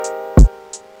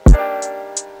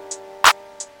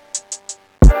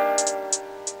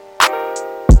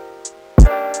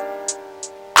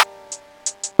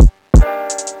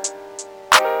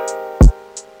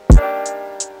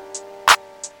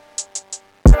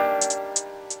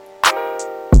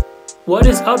What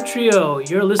is up, Trio?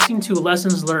 You're listening to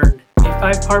Lessons Learned, a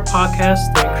 5-part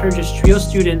podcast that encourages Trio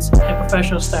students and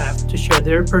professional staff to share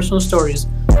their personal stories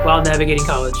while navigating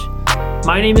college.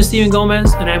 My name is Steven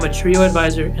Gomez, and I'm a Trio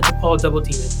advisor at DePaul Double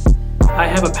Demon. I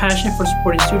have a passion for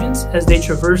supporting students as they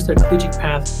traverse their collegiate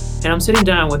path, and I'm sitting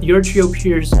down with your Trio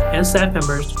peers and staff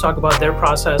members to talk about their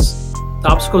process, the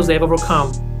obstacles they have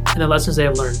overcome, and the lessons they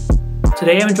have learned.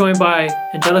 Today, I'm joined by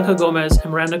Angelica Gomez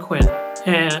and Miranda Quinn.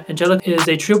 And Angelica is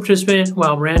a Trio participant,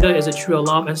 while Miranda is a Trio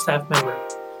alum and staff member.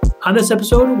 On this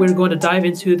episode, we're going to dive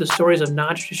into the stories of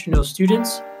non-traditional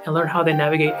students and learn how they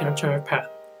navigate an alternative path.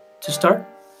 To start,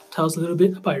 tell us a little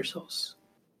bit about yourselves.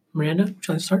 Miranda, would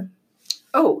you like to start?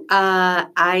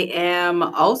 I am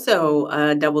also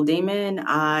a double demon.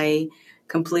 I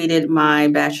completed my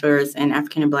bachelor's in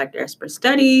African and Black diaspora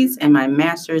studies and my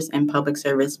master's in public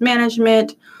service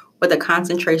management with a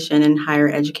concentration in higher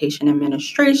education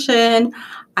administration.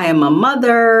 I am a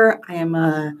mother. I am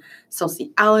a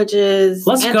sociologist.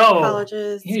 Let's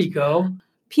anthropologist. Go. Here you go.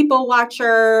 People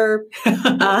watcher.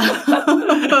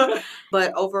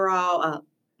 But overall,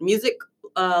 music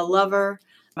lover.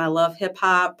 I love hip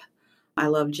hop. I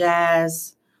love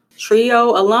jazz.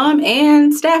 Trio alum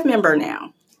and staff member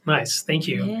now. Nice. Thank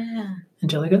you. Yeah.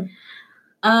 Angelica?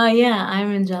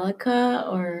 I'm Angelica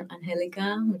or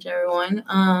Angelica, whichever one.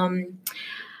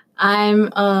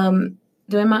 I'm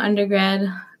doing my undergrad,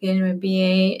 getting my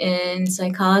BA in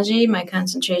psychology. My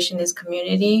concentration is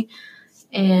community.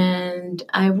 And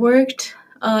I've worked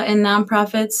in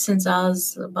nonprofits since I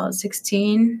was about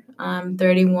 16. I'm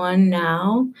 31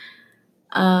 now.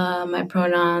 My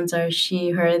pronouns are she,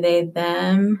 her, they,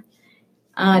 them.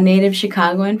 Native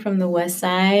Chicagoan from the West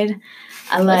Side.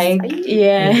 Honestly,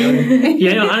 I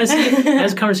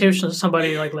had a conversation with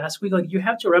somebody like last week. Like, you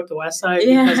have to rep the West Side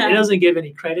because it doesn't give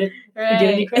any credit. Right.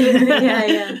 Get any credit?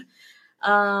 Yeah.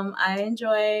 I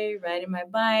enjoy riding my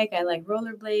bike. I like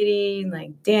rollerblading,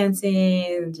 like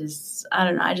dancing.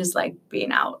 I just like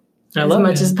being out as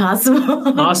much as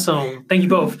possible. Awesome. Thank you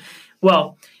both.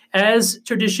 Well, as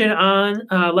tradition on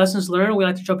Lessons Learned, we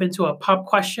like to jump into a pop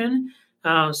question.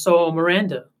 So,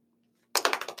 Miranda,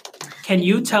 can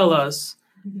you tell us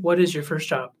what is your first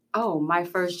job? Oh, my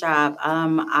first job.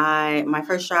 My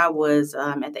first job was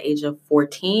at the age of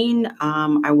 14.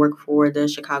 I worked for the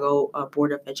Chicago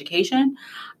Board of Education.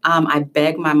 I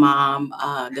begged my mom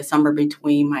the summer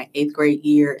between my 8th grade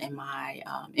year and my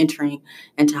entering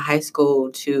into high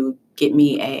school to get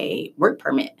me a work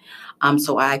permit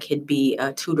so I could be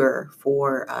a tutor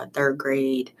for 3rd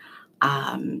grade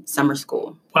summer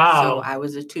school. Wow. So I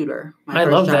was a tutor. I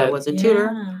love that. My first job was a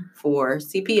tutor for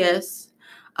CPS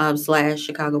 /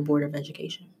 Chicago Board of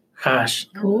Education. Gosh.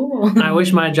 Cool. I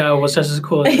wish my job was just as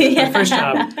cool as my first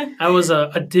job. I was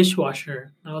a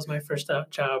dishwasher. That was my first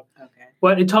job. Okay.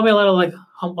 But it taught me a lot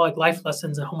of life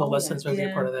lessons and humble lessons when I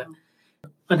was a part of that.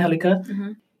 Angelica,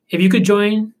 if you could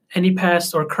join any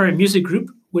past or current music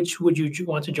group, which would you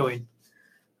want to join?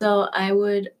 So I'm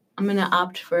going to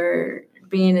opt for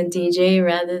being a DJ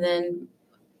rather than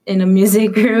in a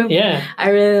music group. Yeah. I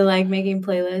really like making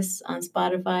playlists on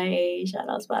Spotify. Shout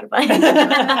out Spotify.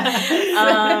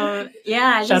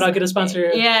 Shout out, get a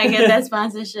sponsor. Yeah, get that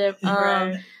sponsorship.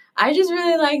 Right. I just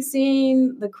really like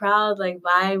seeing the crowd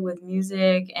vibe with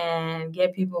music and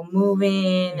get people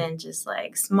moving and just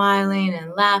smiling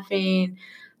and laughing.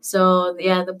 So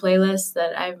the playlists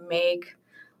that I make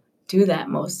do that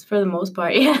for the most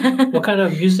part. Yeah. What kind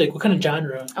of music? What kind of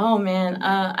genre? Oh man,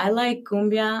 I like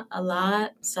cumbia a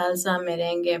lot. Salsa,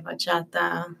 merengue,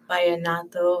 bachata,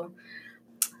 vallenato,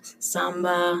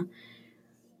 samba.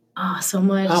 Oh, so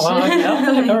much. Oh wow! I don't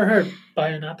think I've ever heard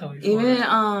vallenato before. Even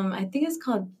I think it's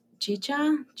called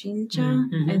chincha.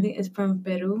 Mm-hmm. I think it's from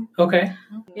Peru. Okay.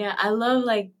 Yeah, I love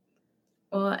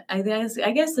I guess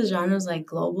the genre is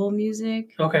global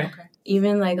music. Okay.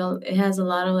 Even it has a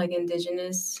lot of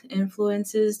indigenous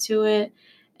influences to it,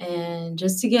 and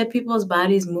just to get people's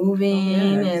bodies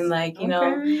moving and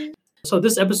So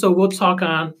this episode we'll talk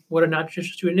on what a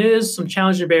non-traditional student is, some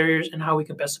challenges and barriers, and how we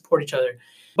can best support each other.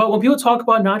 But when people talk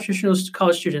about non-traditional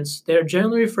college students, they're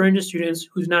generally referring to students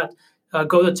who do not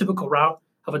go the typical route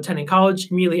of attending college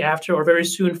immediately after or very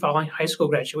soon following high school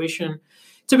graduation.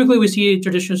 Typically, we see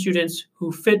traditional students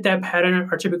who fit that pattern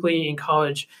are typically in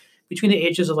college between the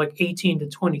ages of 18 to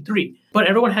 23. But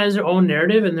everyone has their own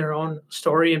narrative and their own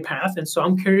story and path. And so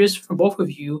I'm curious from both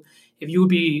of you if you would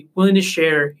be willing to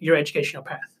share your educational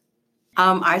path.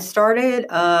 I started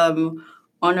on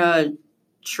a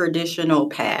traditional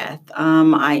path.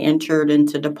 I entered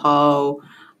into DePaul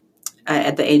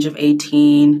at the age of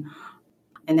 18.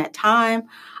 In that time,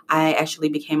 I actually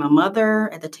became a mother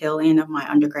at the tail end of my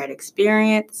undergrad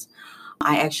experience.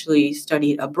 I actually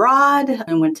studied abroad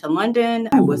and went to London.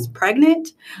 I was pregnant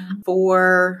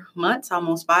 4 months,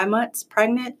 almost 5 months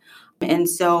pregnant. And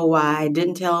so I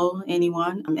didn't tell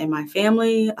anyone in my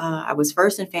family. I was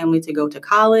first in family to go to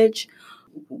college.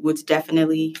 Was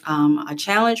definitely a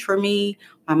challenge for me.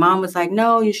 My mom was like,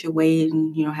 no, you should wait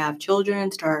and, have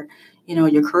children, start,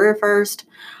 your career first.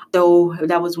 So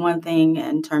that was one thing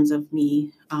in terms of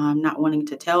me not wanting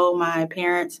to tell my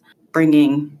parents,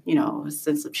 bringing, a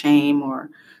sense of shame or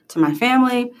to my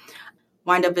family.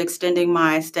 Wind up extending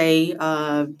my stay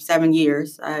 7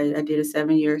 years. I did a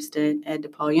 7-year stint at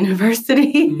DePaul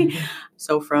University.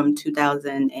 So from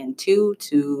 2002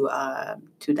 to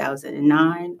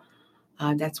 2009.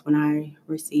 That's when I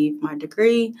received my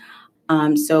degree.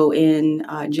 So in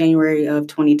January of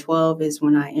 2012 is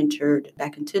when I entered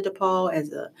back into DePaul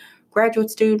as a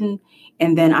graduate student.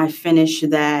 And then I finished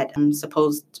that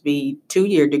supposed to be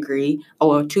 2-year degree,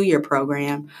 or a 2-year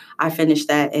program. I finished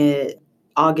that in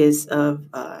August of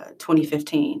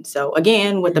 2015. So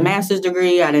again, with the master's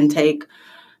degree, I didn't take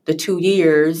the 2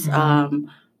 years.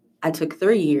 I took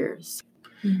 3 years.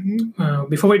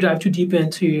 Before we dive too deep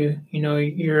into,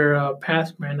 your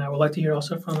path, Miranda, I would like to hear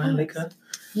also from Angelica.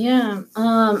 Yeah.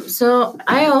 So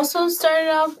I also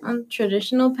started off on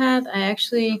traditional path. I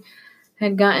actually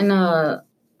had gotten a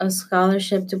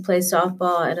scholarship to play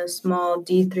softball at a small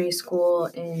D3 school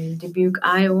in Dubuque,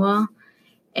 Iowa.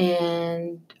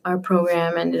 And our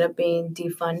program ended up being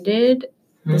defunded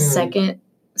the second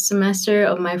semester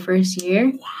of my first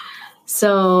year.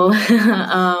 So,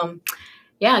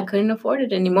 I couldn't afford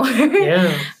it anymore.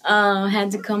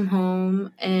 Had to come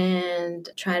home and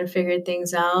try to figure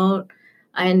things out.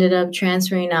 I ended up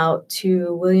transferring out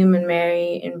to William and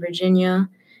Mary in Virginia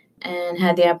and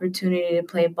had the opportunity to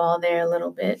play ball there a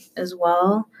little bit as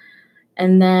well.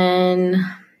 And then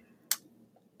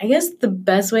I guess the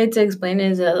best way to explain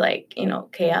it is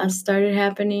that, chaos started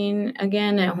happening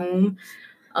again at home.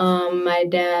 My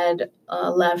dad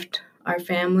left our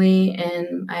family,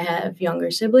 and I have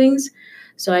younger siblings.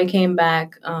 So I came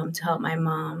back to help my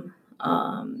mom.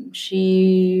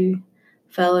 She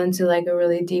fell into a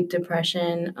really deep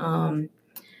depression.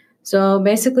 So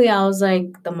basically I was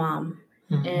like the mom,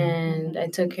 and I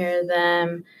took care of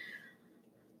them.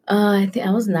 I think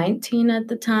I was 19 at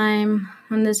the time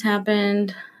when this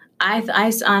happened.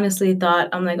 I honestly thought,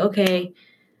 I'm like, okay,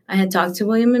 I had talked to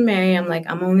William and Mary. I'm like,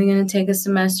 I'm only going to take a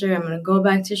semester. I'm going to go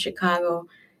back to Chicago,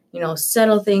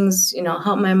 settle things,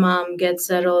 help my mom get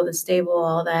settled and stable,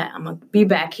 all that. I'm going to be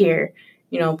back here,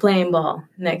 playing ball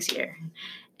next year.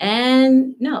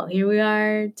 And no, here we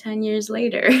are 10 years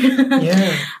later.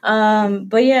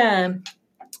 But yeah.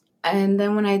 And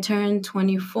then when I turned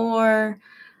 24,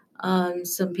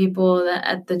 some people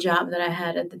at the job that I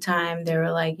had at the time, they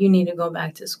were like, you need to go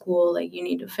back to school. You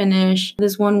need to finish.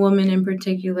 This one woman in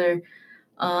particular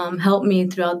helped me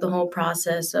throughout the whole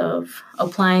process of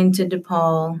applying to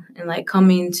DePaul and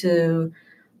coming to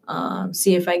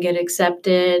see if I get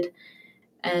accepted.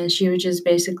 And she would just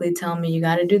basically tell me, you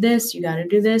got to do this, and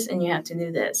you have to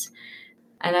do this.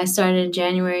 And I started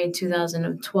January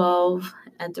 2012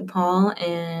 at DePaul,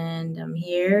 and I'm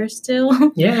here still.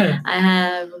 I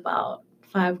have about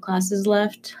 5 classes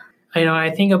left. I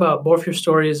think about both your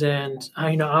stories, and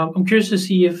I'm curious to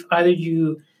see if either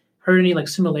you heard any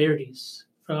similarities.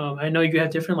 I know you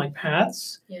have different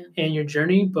paths in your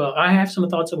journey, but I have some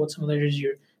thoughts about similarities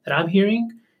that I'm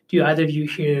hearing. Do either of you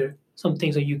hear some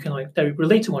things that you can that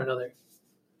relate to one another?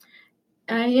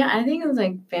 I think it's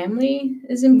family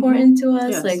is important to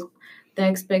us, the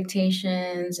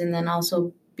expectations, and then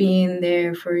also being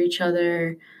there for each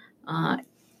other.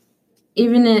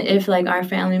 Even if our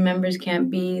family members can't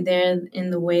be there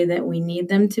in the way that we need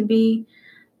them to be,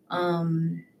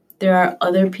 there are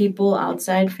other people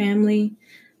outside family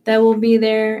that will be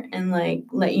there and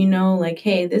let you know,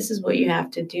 hey, this is what you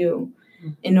have to do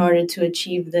in order to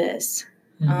achieve this.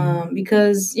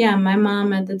 Because my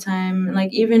mom at the time,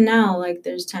 even now,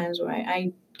 there's times where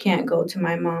I can't go to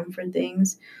my mom for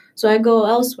things, so I go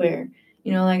elsewhere.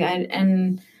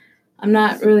 I'm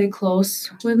not really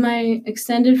close with my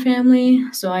extended family,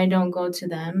 so I don't go to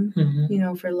them.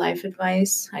 For life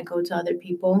advice, I go to other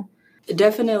people.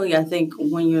 Definitely, I think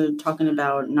when you're talking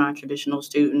about non-traditional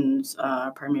students,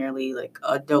 primarily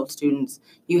adult students,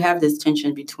 you have this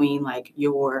tension between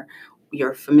your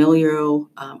familial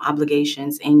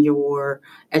obligations and your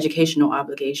educational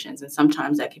obligations. And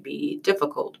sometimes that can be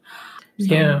difficult.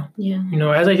 So,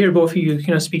 as I hear both of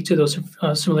you speak to those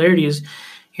similarities,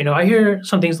 I hear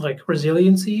some things like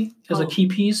resiliency as a key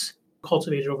piece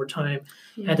cultivated over time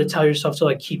and to tell yourself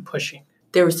to keep pushing.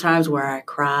 There was times where I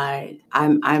cried.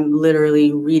 I'm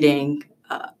literally reading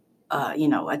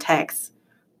attacks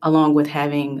along with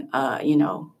having,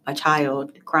 a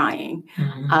child crying,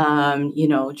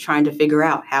 trying to figure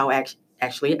out how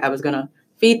actually I was going to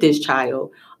feed this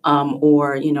child.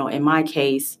 Or, in my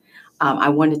case, I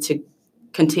wanted to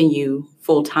continue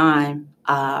full time.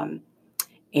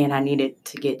 And I needed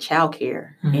to get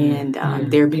childcare, and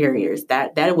there are barriers.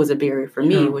 That was a barrier for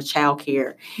me, was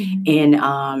childcare,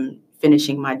 and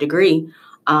finishing my degree.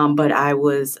 But I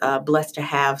was blessed to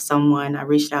have someone. I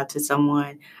reached out to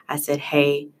someone. I said,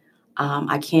 "Hey,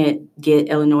 I can't get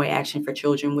Illinois Action for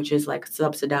Children, which is like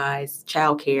subsidized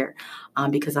childcare,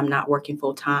 because I'm not working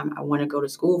full time. I want to go to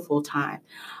school full time."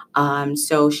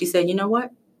 So she said, "You know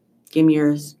what? Give me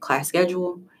your class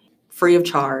schedule, free of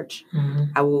charge.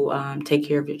 I will take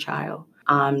care of your child."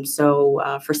 So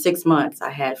for 6 months, I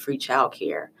had free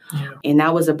childcare. Yeah. And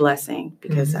that was a blessing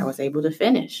because I was able to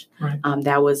finish. Right.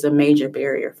 That was a major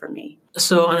barrier for me.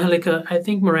 So, Angelica, I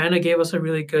think Miranda gave us a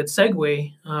really good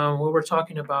segue where we're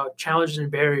talking about challenges and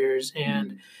barriers.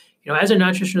 And, as a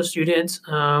non-traditional student,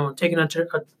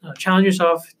 challenge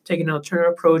yourself, taking an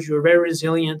alternative approach, you were very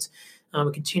resilient,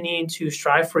 continuing to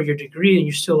strive for your degree, and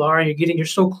you still are, and you're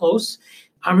so close.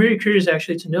 I'm really curious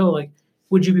actually to know,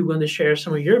 would you be willing to share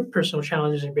some of your personal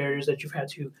challenges and barriers that you've had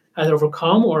to either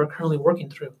overcome or are currently working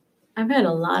through? I've had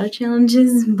a lot of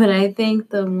challenges, but I think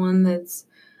the one that's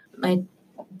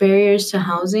barriers to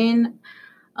housing.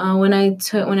 When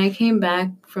I came back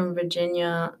from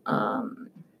Virginia,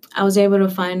 I was able to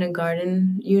find a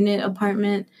garden unit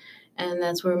apartment, and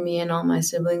that's where me and all my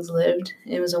siblings lived.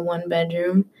 It was a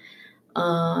 1-bedroom.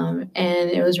 And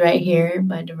it was right here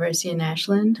by Diversity in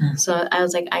Ashland. So I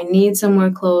was like, I need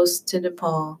somewhere close to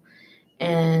DePaul.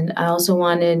 And I also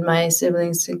wanted my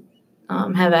siblings to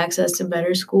have access to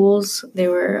better schools. They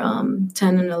were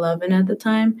 10 and 11 at the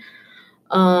time.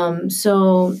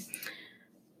 So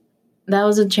that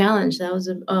was a challenge. That was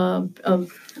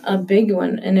a big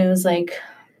one. And it was like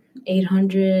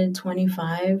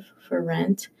 $825 for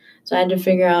rent. So I had to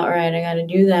figure out, all right, I got to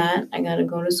do that. I got to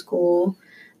go to school.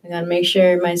 I got to make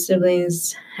sure my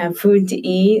siblings have food to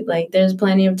eat. There's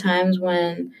plenty of times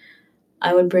when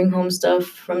I would bring home stuff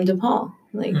from DePaul,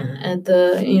 at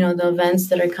the, the events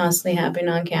that are constantly happening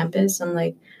on campus. I'm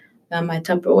got my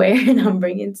Tupperware and I'm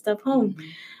bringing stuff home.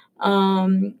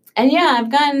 And yeah,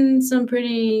 I've gotten some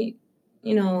pretty,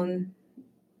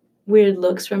 weird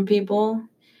looks from people.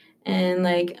 And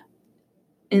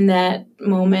in that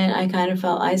moment, I kind of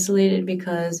felt isolated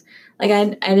because I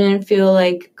didn't feel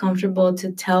comfortable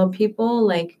to tell people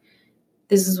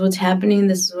this is what's happening.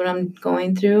 This is what I'm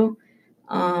going through.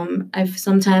 I've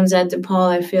sometimes at DePaul,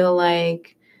 I feel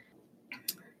like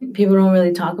people don't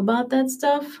really talk about that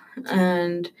stuff.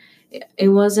 And it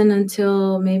wasn't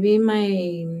until maybe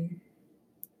my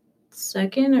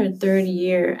second or third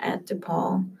year at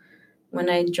DePaul when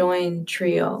I joined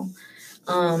Trio.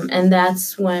 And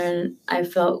that's when I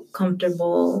felt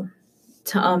comfortable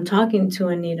talking to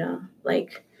Anita.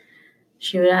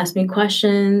 She would ask me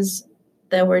questions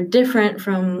that were different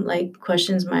from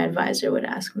questions my advisor would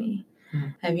ask me.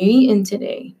 Have you eaten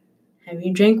today? Have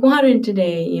you drank water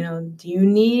today? Do you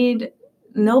need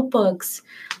notebooks?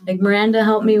 Miranda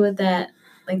helped me with that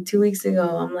 2 weeks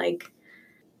ago. I'm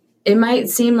it might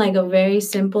seem like a very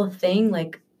simple thing,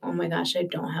 oh my gosh, I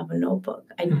don't have a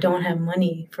notebook. I don't have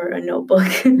money for a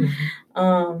notebook.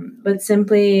 But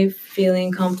simply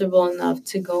feeling comfortable enough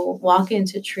to go walk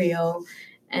into Trio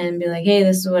and be like, hey,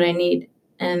 this is what I need.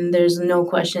 And there's no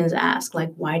questions asked.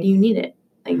 Why do you need it?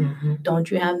 Don't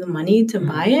you have the money to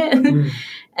buy it?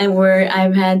 And where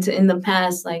I've had to, in the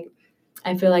past,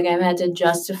 I feel like I've had to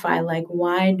justify,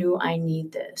 why do I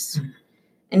need this?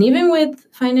 And even with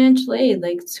financial aid,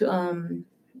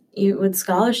 with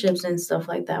scholarships and stuff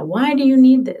like that, why do you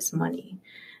need this money?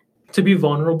 To be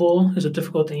vulnerable is a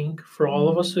difficult thing for all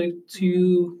of us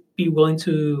to be willing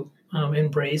to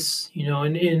embrace,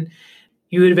 and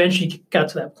you eventually got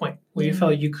to that point where you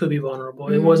felt you could be vulnerable.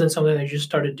 It wasn't something that you just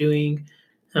started doing,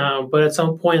 but at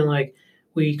some point,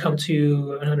 we come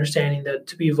to an understanding that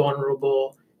to be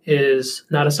vulnerable is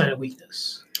not a sign of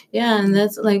weakness. Yeah, and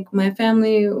that's my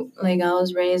family, I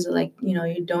was raised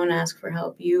you don't ask for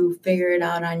help. You figure it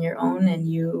out on your own and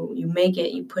you make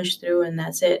it, you push through, and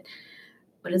that's it.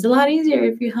 But it's a lot easier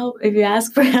if you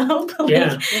ask for help.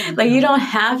 You don't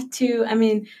have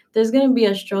to, there's going to be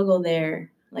a struggle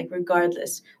there,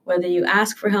 regardless, whether you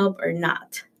ask for help or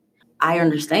not. I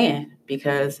understand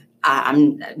because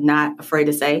I'm not afraid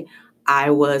to say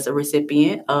I was a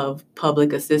recipient of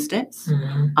public assistance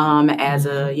as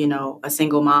a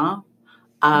single mom.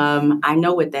 I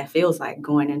know what that feels like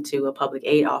going into a public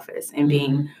aid office and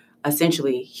being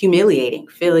essentially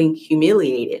feeling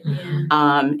humiliated.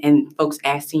 Yeah. And folks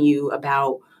asking you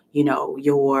about,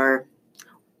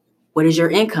 what is your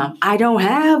income? I don't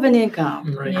have an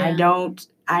income. Right. Yeah.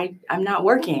 I'm not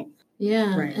working.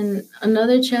 Yeah, Right. and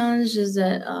another challenge is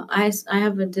that I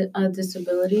have a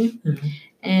disability,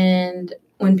 and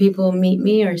when people meet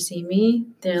me or see me,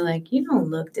 they're like, "You don't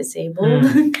look disabled,"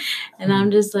 and I'm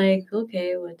just like,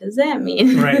 "Okay, what does that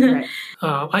mean?" Right.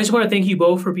 I just want to thank you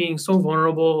both for being so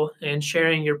vulnerable and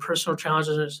sharing your personal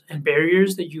challenges and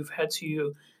barriers that you've had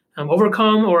to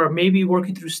overcome or maybe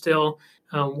working through still.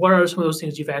 What are some of those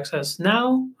things you've accessed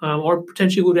now or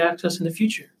potentially would access in the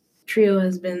future? Trio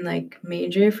has been like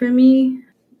major for me.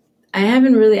 I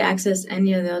haven't really accessed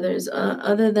any of the others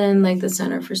other than like the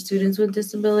Center for Students with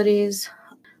Disabilities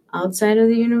outside of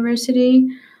the university.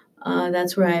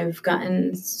 That's where I've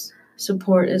gotten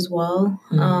support as well.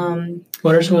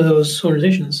 What are some of those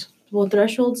organizations? Well,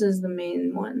 Thresholds is the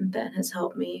main one that has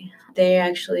helped me. They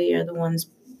actually are the ones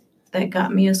that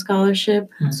got me a scholarship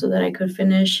so that I could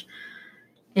finish.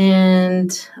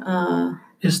 And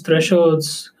is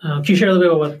Thresholds, can you share a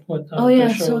little bit about what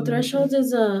so Thresholds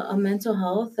is a mental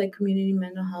health, like community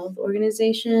mental health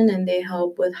organization, and they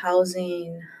help with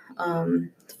housing,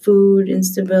 food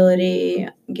instability,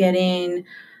 getting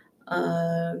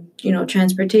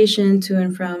transportation to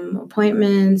and from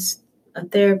appointments, a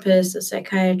therapist, a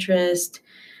psychiatrist,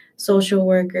 social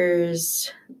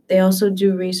workers. They also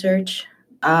do research.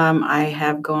 I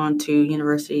have gone to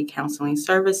university counseling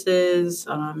services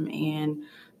and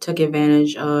took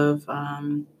advantage of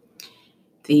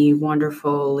the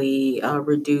wonderfully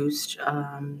reduced.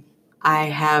 I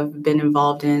have been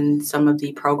involved in some of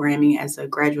the programming as a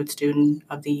graduate student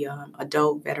of the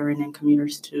Adult, Veteran, and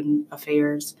Community Student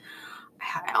Affairs.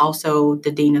 Also,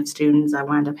 the Dean of Students, I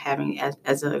wound up having,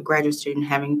 as a graduate student,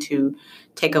 having to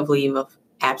take a leave of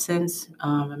absence,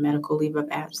 a medical leave of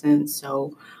absence.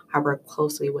 So I work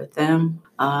closely with them.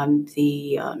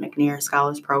 The McNair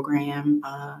Scholars Program,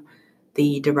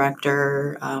 the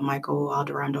director, Michael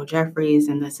Alderando Jeffries,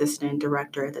 and the assistant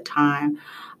director at the time,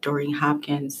 Doreen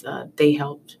Hopkins, they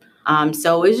helped.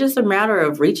 So it's just a matter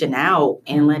of reaching out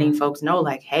and letting folks know,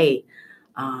 like, hey,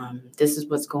 this is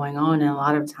what's going on. And a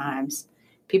lot of times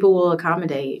people will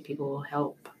accommodate, people will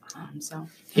help.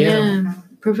 Yeah.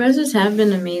 Professors have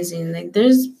been amazing. Like,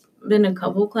 there's been a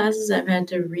couple classes I've had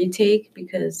to retake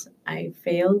because I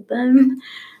failed them.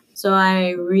 So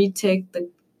I retake the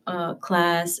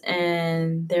class,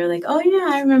 and they're like, "Oh yeah,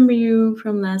 I remember you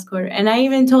from last quarter." And I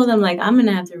even told them, like, I'm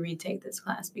gonna have to retake this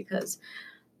class because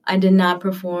I did not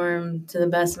perform to the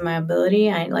best of my ability.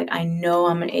 I know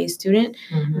I'm an A student,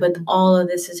 but all of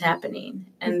this is happening,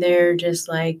 and they're just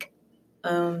like,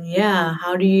 yeah,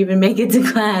 how do you even make it to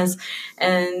class?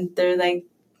 And they're like,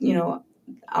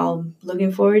 I'm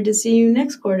looking forward to see you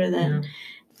next quarter then.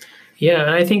 Yeah,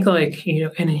 and I think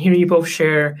and here you both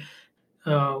share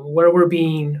where we're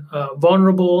being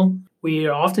vulnerable. We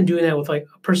are often doing that with like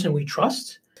a person we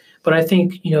trust. But I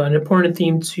think, an important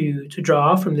theme to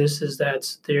draw off from this is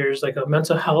that there's like a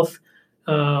mental health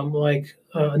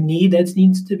need that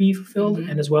needs to be fulfilled,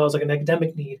 and as well as like an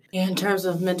academic need. Yeah, in terms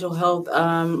of mental health,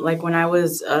 like when I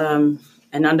was an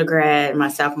undergrad, my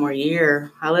sophomore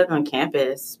year, I lived on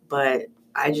campus, but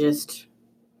I just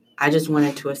went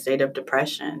into a state of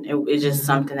depression. It's just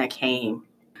something that came.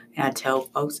 And I tell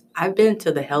folks, I've been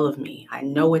to the hell of me. I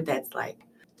know what that's like.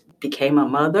 Became a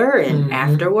mother, and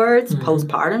afterwards,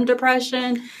 postpartum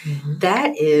depression,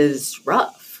 that is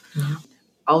rough.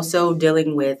 Also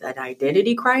dealing with an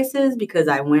identity crisis because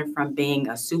I went from being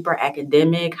a super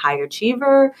academic high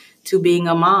achiever to being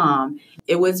a mom.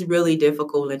 It was really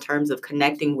difficult in terms of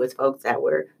connecting with folks that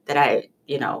were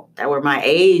my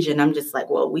age. And I'm just like,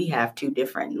 well, we have two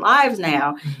different lives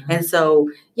now. And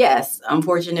so, yes,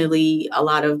 unfortunately, a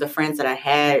lot of the friends that I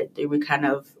had, we kind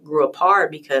of grew apart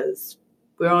because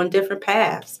we're on different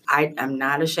paths. I'm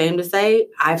not ashamed to say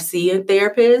I've seen a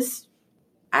therapist.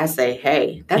 I say,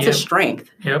 hey, that's a strength.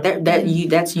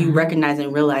 That's you recognizing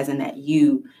and realizing that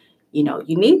you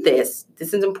need this.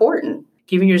 This is important.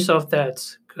 Giving yourself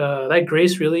that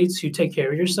grace really to take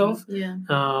care of yourself.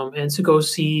 And to go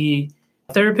see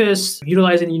a therapist,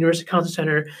 utilizing the University Counseling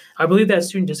Center. I believe that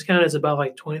student discount is about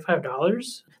like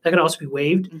 $25. That can also be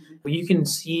waived. But you can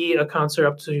see a counselor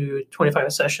up to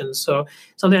 25 sessions. So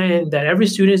something that every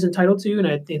student is entitled to, and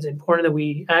I think it's important that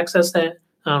we access that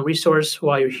resource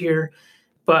while you're here.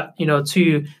 But,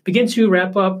 to begin to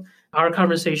wrap up our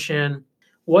conversation,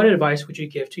 what advice would you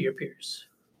give to your peers?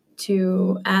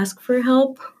 To ask for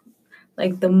help,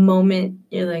 like the moment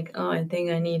you're like, oh, I think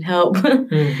I need help.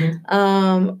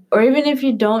 Or even if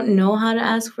you don't know how to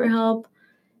ask for help,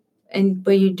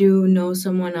 but you do know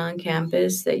someone on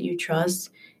campus that you trust,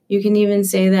 you can even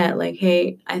say that, like,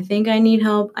 hey, I think I need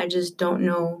help. I just don't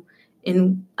know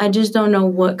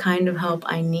what kind of help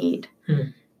I need.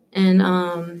 And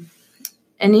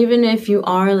even if you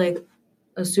are like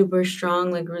a super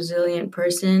strong, like resilient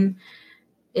person,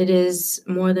 it is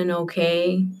more than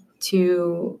okay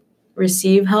to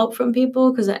receive help from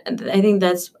people, because I think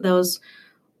that was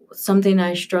something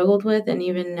I struggled with, and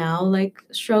even now like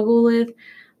struggle with,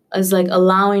 is like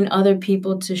allowing other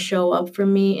people to show up for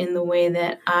me in the way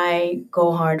that I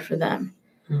go hard for them.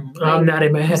 I'm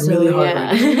nodding my head really hard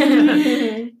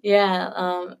right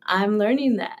now. I'm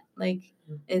learning that. Like,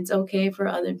 it's okay for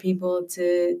other people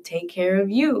to take care of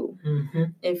you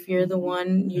if you're the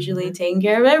one usually taking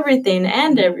care of everything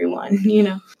and everyone,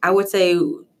 I would say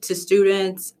to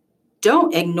students,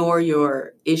 don't ignore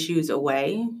your issues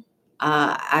away.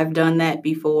 I've done that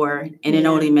before, and it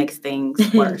only makes things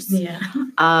worse.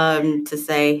 To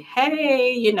say,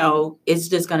 hey, it's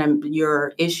just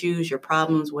your issues, your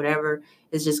problems, whatever,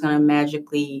 is just going to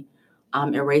magically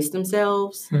erase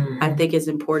themselves. I think it's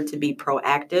important to be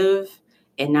proactive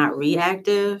and not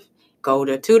reactive. Go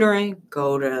to tutoring,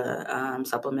 go to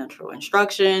supplemental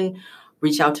instruction,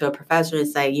 reach out to a professor and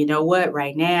say, you know what,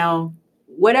 right now,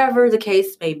 whatever the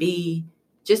case may be,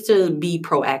 just to be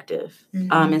proactive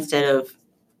instead of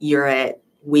you're at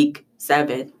week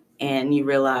 7 and you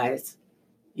realize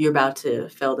you're about to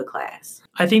fail the class.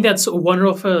 I think that's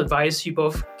wonderful advice. You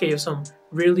both gave some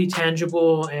really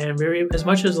tangible and very, as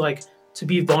much as like to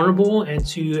be vulnerable and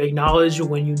to acknowledge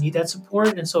when you need that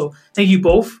support. And so thank you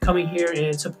both coming here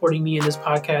and supporting me in this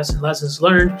podcast and lessons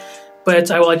learned. But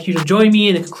I would like you to join me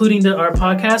in concluding our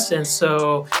podcast. And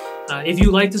so if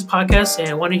you like this podcast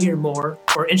and want to hear more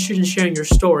or interested in sharing your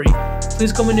story,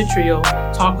 please come into Trio,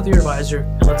 talk with your advisor,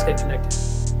 and let's get connected.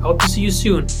 I hope to see you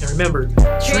soon. And remember,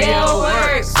 Trio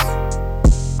works!